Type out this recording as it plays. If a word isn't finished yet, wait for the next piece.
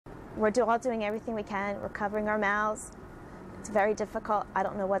we're all doing everything we can. We're covering our mouths. It's very difficult. I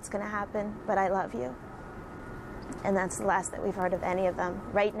don't know what's going to happen, but I love you. And that's the last that we've heard of any of them.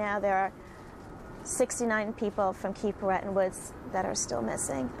 Right now, there are 69 people from Cape Breton Woods that are still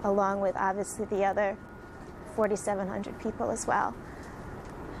missing, along with obviously the other 4,700 people as well.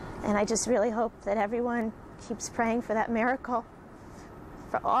 And I just really hope that everyone keeps praying for that miracle,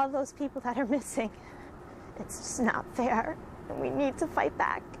 for all those people that are missing. It's just not fair, and we need to fight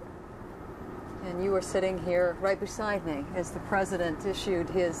back. And you were sitting here right beside me as the president issued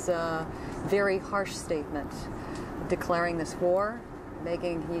his very harsh statement declaring this war,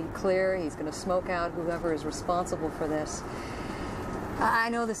 making it clear he's going to smoke out whoever is responsible for this. I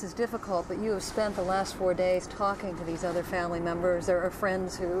know this is difficult, but you have spent the last 4 days talking to these other family members or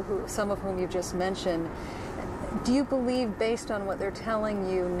friends who some of whom you just mentioned. Do you believe, based on what they're telling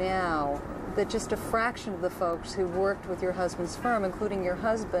you now, that just a fraction of the folks who worked with your husband's firm, including your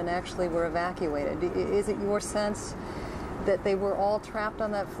husband, actually were evacuated? Is it your sense that they were all trapped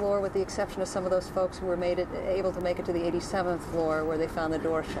on that floor, with the exception of some of those folks who were able to make it to the 87th floor where they found the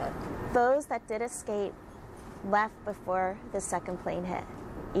door shut? Those that did escape left before the second plane hit.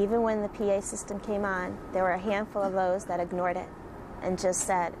 Even when the PA system came on, there were a handful of those that ignored it and just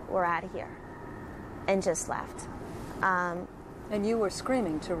said, we're out of here, and just left. And you were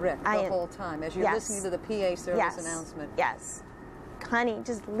screaming to Rick the whole time as you're listening to the PA service announcement. Yes. Honey,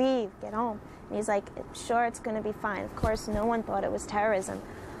 just leave, get home. And he's like, sure, it's going to be fine. Of course, no one thought it was terrorism.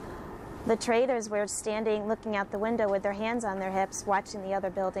 The traders were standing, looking out the window with their hands on their hips, watching the other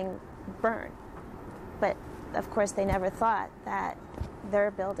building burn. But, of course, they never thought that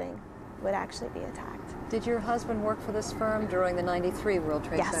their building would actually be attacked. Did your husband work for this firm during the '93 World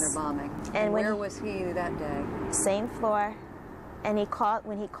Trade Center bombing? And where was he that day? Same floor. And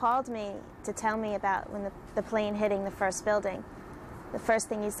when he called me to tell me about when the plane hitting the first building, the first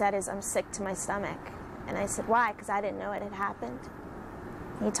thing he said is, I'm sick to my stomach. And I said, why? Because I didn't know it had happened.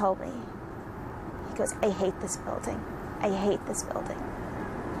 He told me. He goes, I hate this building. I hate this building.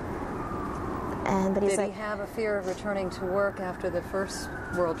 But he's did he have a fear of returning to work after the first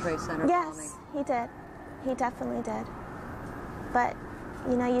World Trade Center bombing? Yes, he did. He definitely did. But,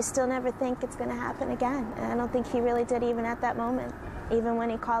 you know, you still never think it's going to happen again. And I don't think he really did even at that moment. Even when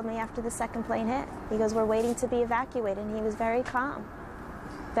he called me after the second plane hit. He goes, we're waiting to be evacuated. And he was very calm.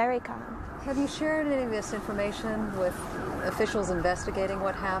 Very calm. Have you shared any of this information with officials investigating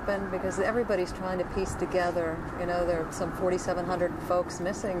what happened? Because everybody's trying to piece together, you know, there are some 4,700 folks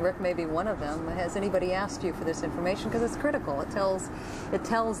missing. Rick may be one of them. Has anybody asked you for this information? Because it's critical. It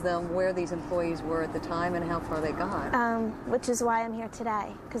tells them where these employees were at the time and how far they got. Which is why I'm here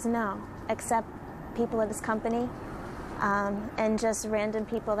today. Because no, except people at his company and just random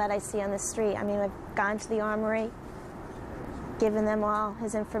people that I see on the street. I mean, I've gone to the armory, given them all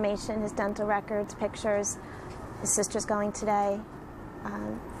his information, his dental records, pictures. His sister's going today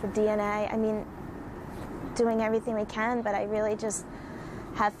for DNA. I mean, doing everything we can, but I really just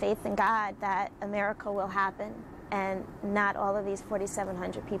have faith in God that a miracle will happen and not all of these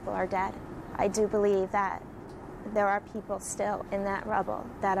 4,700 people are dead. I do believe that there are people still in that rubble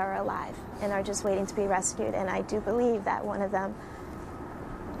that are alive and are just waiting to be rescued, and I do believe that one of them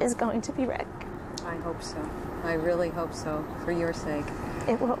is going to be Rick. I hope so. I really hope so, for your sake.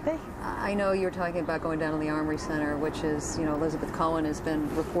 It will be. I know you're talking about going down to the Armory Center, which is, you know, Elizabeth Cohen has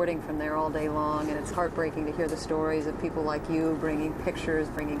been reporting from there all day long, and it's heartbreaking to hear the stories of people like you bringing pictures,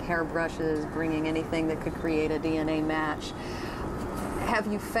 bringing hairbrushes, bringing anything that could create a DNA match.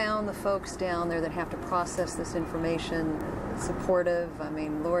 Have you found the folks down there that have to process this information supportive? I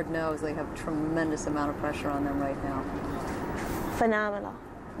mean, Lord knows they have a tremendous amount of pressure on them right now. Phenomenal.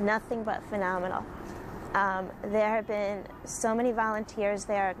 Nothing but phenomenal. There have been so many volunteers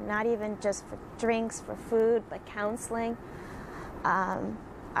there, not even just for drinks, for food, but counseling.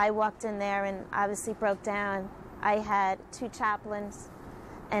 I walked in there and obviously broke down. I had 2 chaplains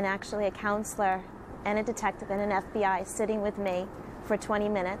and actually a counselor and a detective and an FBI sitting with me for 20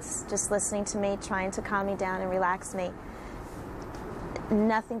 minutes, just listening to me, trying to calm me down and relax me.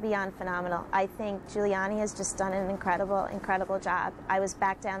 Nothing beyond phenomenal. I think Giuliani has just done an incredible, incredible job. I was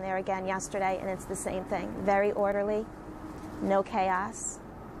back down there again yesterday, and it's the same thing. Very orderly, no chaos.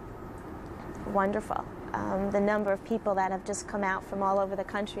 Wonderful. The number of people that have just come out from all over the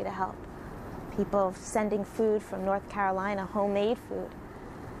country to help. People sending food from North Carolina, homemade food.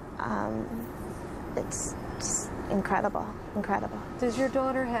 It's just incredible, incredible. Does your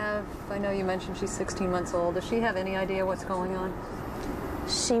daughter have, I know you mentioned she's 16 months old, does she have any idea what's going on?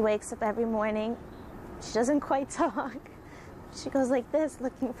 She wakes up every morning. She doesn't quite talk. She goes like this,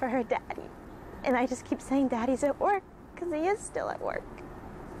 looking for her daddy. And I just keep saying, Daddy's at work, because he is still at work.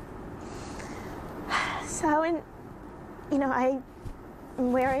 So, and, you know, I'm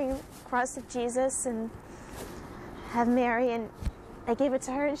wearing Cross of Jesus and have Mary, and I gave it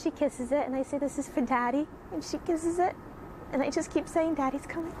to her and she kisses it, and I say, this is for Daddy, and she kisses it, and I just keep saying, Daddy's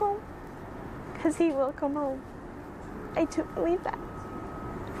coming home, because he will come home. I do believe that.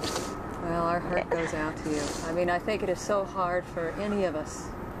 Well, our heart goes out to you. I mean, I think it is so hard for any of us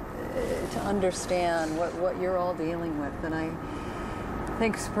to understand what you're all dealing with, and I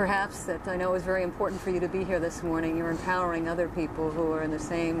think perhaps that I know it was very important for you to be here this morning. You're empowering other people who are in the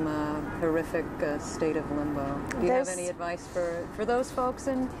same horrific state of limbo. Do you have any advice for those folks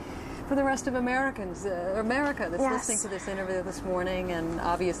and for the rest of America that's listening to this interview this morning and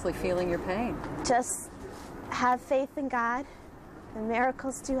obviously feeling your pain? Just have faith in God. The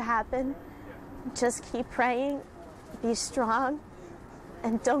miracles do happen. Just keep praying, be strong,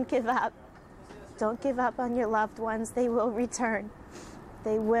 and don't give up. Don't give up on your loved ones. They will return.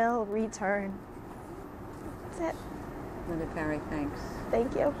 They will return. That's it. Linda Perry, thanks.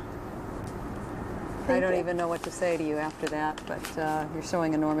 Thank you. I don't even know what to say to you after that, but you're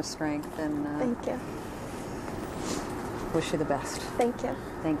showing enormous strength, and thank you. Wish you the best. Thank you.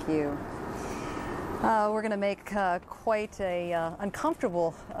 Thank you. We're going to make quite a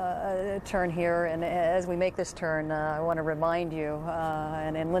uncomfortable turn here, and as we make this turn, I want to remind you,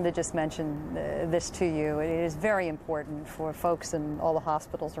 and Linda just mentioned this to you, it is very important for folks in all the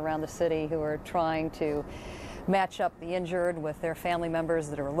hospitals around the city who are trying to match up the injured with their family members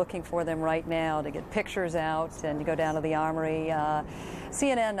that are looking for them right now, to get pictures out and to go down to the Armory.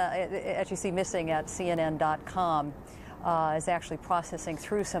 CNN, as you see missing at CNN.com, is actually processing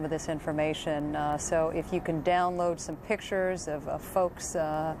through some of this information. So if you can download some pictures of folks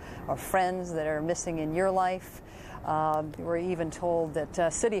or friends that are missing in your life, we're even told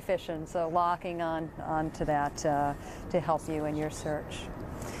that city officials are locking on to that to help you in your search.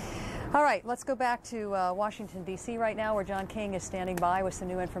 All right, let's go back to Washington, D.C. right now, where John King is standing by with some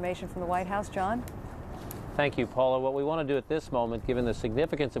new information from the White House. John? Thank you, Paula. What we want to do at this moment, given the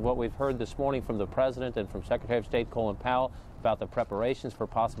significance of what we've heard this morning from the President and from Secretary of State Colin Powell about the preparations for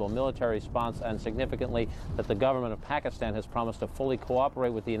possible military response, and significantly that the government of Pakistan has promised to fully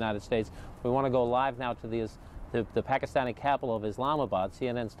cooperate with the United States, we want to go live now to the Pakistani capital of Islamabad.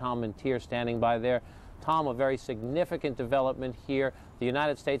 CNN's Tom Mintier standing by there. Tom, a very significant development here. The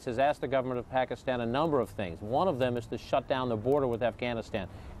United States has asked the government of Pakistan a number of things. One of them is to shut down the border with Afghanistan.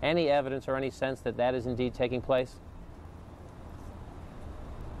 Any evidence or any sense that that is indeed taking place?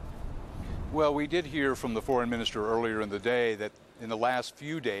 Well, we did hear from the foreign minister earlier in the day that in the last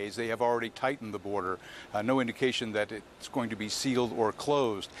few days they have already tightened the border. No indication that it's going to be sealed or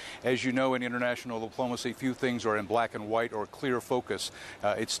closed. As you know, in international diplomacy, few things are in black and white or clear focus.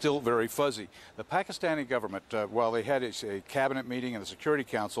 It's still very fuzzy. The Pakistani government, while they had a cabinet meeting and the Security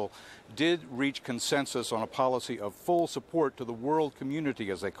Council, did reach consensus on a policy of full support to the world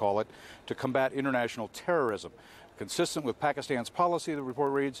community, as they call it, to combat international terrorism. Consistent with Pakistan's policy, the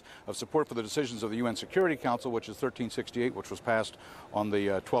report reads, of support for the decisions of the UN Security Council, which is 1368, which was passed on the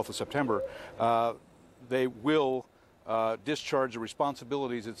 12th of September, they will discharge the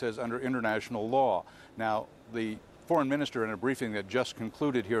responsibilities, it says, under international law. Now, the foreign minister, in a briefing that just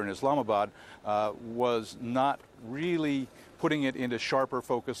concluded here in Islamabad, was not really putting it into sharper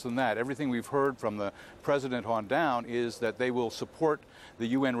focus than that. Everything we've heard from the president on down is that they will support the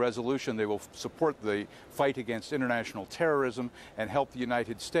UN resolution, they will support the fight against international terrorism and help the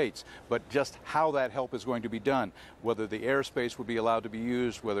United States. But just how that help is going to be done, whether the airspace would be allowed to be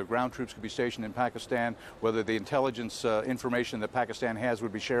used, whether ground troops could be stationed in Pakistan, whether the intelligence information that Pakistan has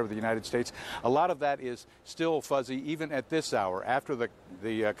would be shared with the United States, a lot of that is still fuzzy even at this hour. After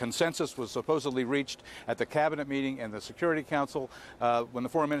the consensus was supposedly reached at the cabinet meeting and the Security Council, when the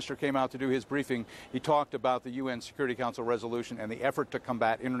foreign minister came out to do his briefing, he talked about the UN Security Council resolution and the effort to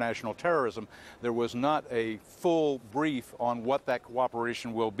combat international terrorism. There was not a full brief on what that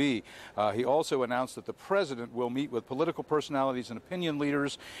cooperation will be. He also announced that the president will meet with political personalities and opinion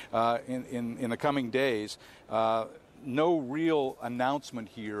leaders in the coming days. No real announcement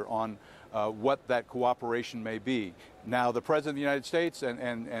here on what that cooperation may be. Now, the President of the United States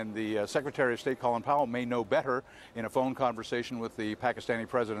and the Secretary of State, Colin Powell, may know better in a phone conversation with the Pakistani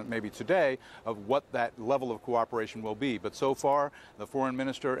president maybe today of what that level of cooperation will be. But so far, the foreign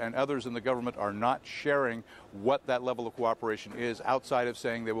minister and others in the government are not sharing what that level of cooperation is, outside of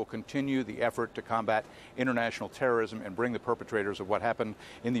saying they will continue the effort to combat international terrorism and bring the perpetrators of what happened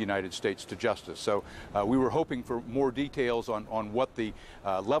in the United States to justice. So we were hoping for more details on what the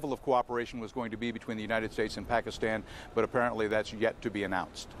level of cooperation was going to be between the United States and Pakistan, but apparently that's yet to be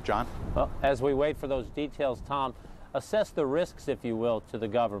announced. John? Well, as we wait for those details, Tom, assess the risks, if you will, to the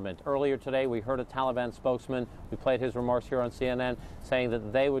government. Earlier today, we heard a Taliban spokesman, we played his remarks here on CNN, saying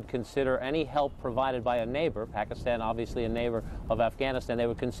that they would consider any help provided by a neighbor, Pakistan obviously a neighbor of Afghanistan, they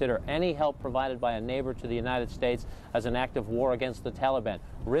would consider any help provided by a neighbor to the United States as an act of war against the Taliban.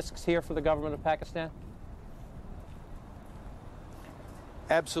 Risks here for the government of Pakistan?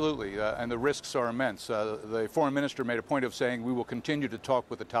 Absolutely, and the risks are immense. The foreign minister made a point of saying we will continue to talk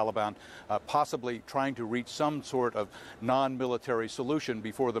with the Taliban, possibly trying to reach some sort of non-military solution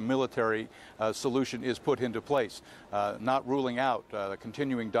before the military solution is put into place, not ruling out the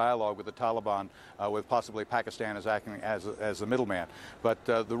continuing dialogue with the Taliban, with possibly Pakistan as acting as the middleman. But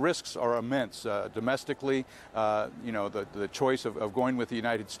the risks are immense. Domestically, the choice of going with the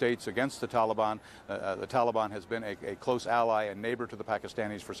United States against the Taliban has been a close ally and neighbor to the Pakistanis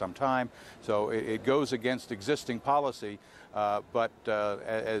for some time, so it goes against existing policy, but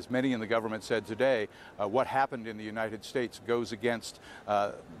as many in the government said today, what happened in the United States goes against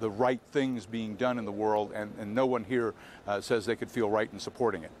the right things being done in the world, and no one here says they could feel right in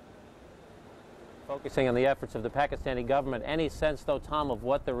supporting it. Focusing on the efforts of the Pakistani government, any sense, though, Tom, of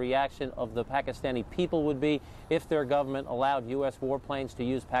what the reaction of the Pakistani people would be if their government allowed U.S. warplanes to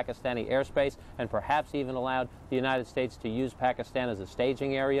use Pakistani airspace and perhaps even allowed the United States to use Pakistan as a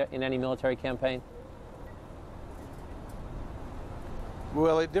staging area in any military campaign?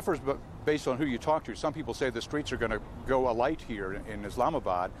 Well, it differs based on who you talk to. Some people say the streets are going to go alight here in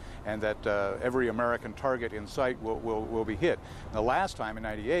Islamabad and that every American target in sight will be hit. The last time in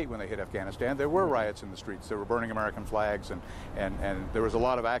 '98 when they hit Afghanistan, there were riots in the streets. They were burning American flags, and there was a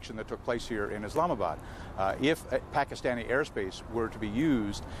lot of action that took place here in Islamabad. If Pakistani airspace were to be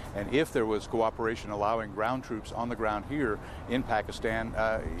used, and if there was cooperation allowing ground troops on the ground here in Pakistan,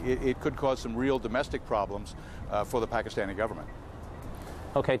 it could cause some real domestic problems for the Pakistani government.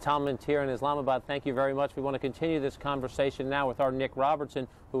 Okay, Tom Mintier in Islamabad, thank you very much. We want to continue this conversation now with our Nick Robertson,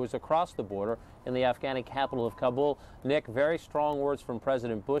 who is across the border in the Afghani capital of Kabul. Nick, very strong words from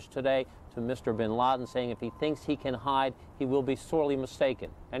President Bush today to Mr. bin Laden, saying if he thinks he can hide, he will be sorely mistaken.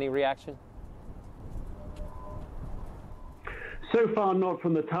 Any reaction? So far, not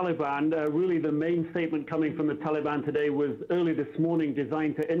from the Taliban. Really, the main statement coming from the Taliban today was early this morning,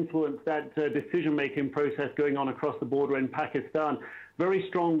 designed to influence that decision-making process going on across the border in Pakistan. Very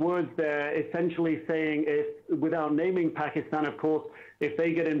strong words there, essentially saying, without naming Pakistan, of course, if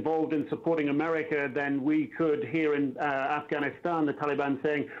they get involved in supporting America, then we could, here in Afghanistan, the Taliban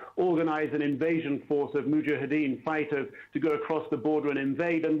saying, organize an invasion force of mujahideen fighters to go across the border and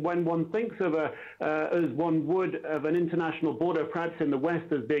invade. And when one thinks of as one would of an international border, perhaps in the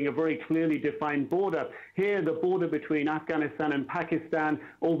West, as being a very clearly defined border, here the border between Afghanistan and Pakistan,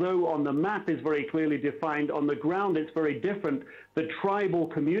 although on the map is very clearly defined, on the ground it's very different. The tribal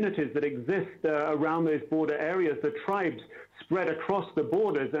communities that exist around those border areas, the tribes spread across the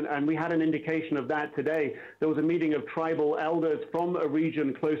borders, and we had an indication of that today. There was a meeting of tribal elders from a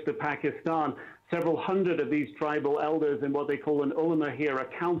region close to Pakistan. Several hundred of these tribal elders in what they call an ulama here, a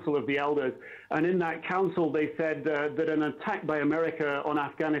council of the elders. And in that council, they said that an attack by America on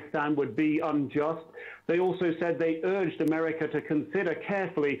Afghanistan would be unjust. They also said they urged America to consider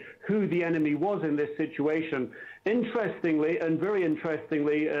carefully who the enemy was in this situation. Interestingly, and very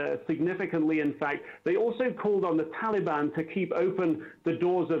interestingly, significantly in fact, they also called on the Taliban to keep open the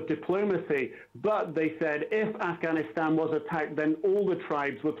doors of diplomacy. But they said if Afghanistan was attacked, then all the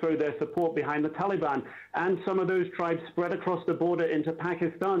tribes would throw their support behind the Taliban. And some of those tribes spread across the border into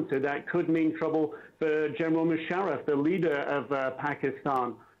Pakistan. So that could mean trouble for General Musharraf, the leader of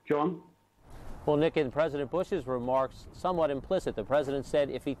Pakistan. John? Well, Nick, in President Bush's remarks, somewhat implicit, the president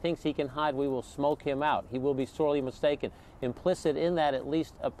said if he thinks he can hide, we will smoke him out. He will be sorely mistaken. Implicit in that at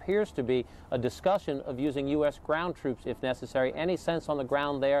least appears to be a discussion of using U.S. ground troops if necessary. Any sense on the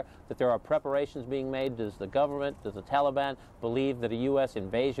ground there that there are preparations being made? Does the government, does the Taliban believe that a U.S.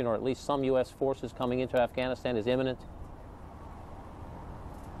 invasion or at least some U.S. forces coming into Afghanistan is imminent?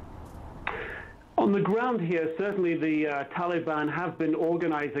 On the ground here, certainly the Taliban have been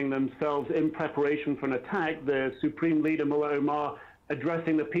organizing themselves in preparation for an attack. The Supreme Leader Mullah Omar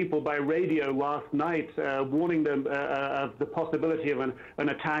addressing the people by radio last night, warning them of the possibility of an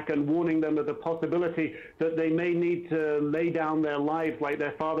attack and warning them of the possibility that they may need to lay down their lives like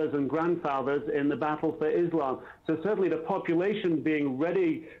their fathers and grandfathers in the battle for Islam. So certainly the population being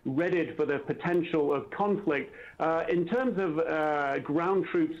readied for the potential of conflict. In terms of ground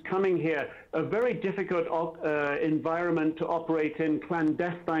troops coming here, a very difficult environment to operate in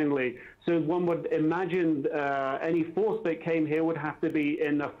clandestinely. So one would imagine any force that came here would have to be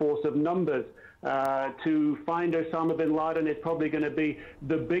in a force of numbers. To find Osama bin Laden is probably going to be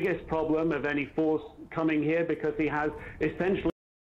the biggest problem of any force coming here because he has essentially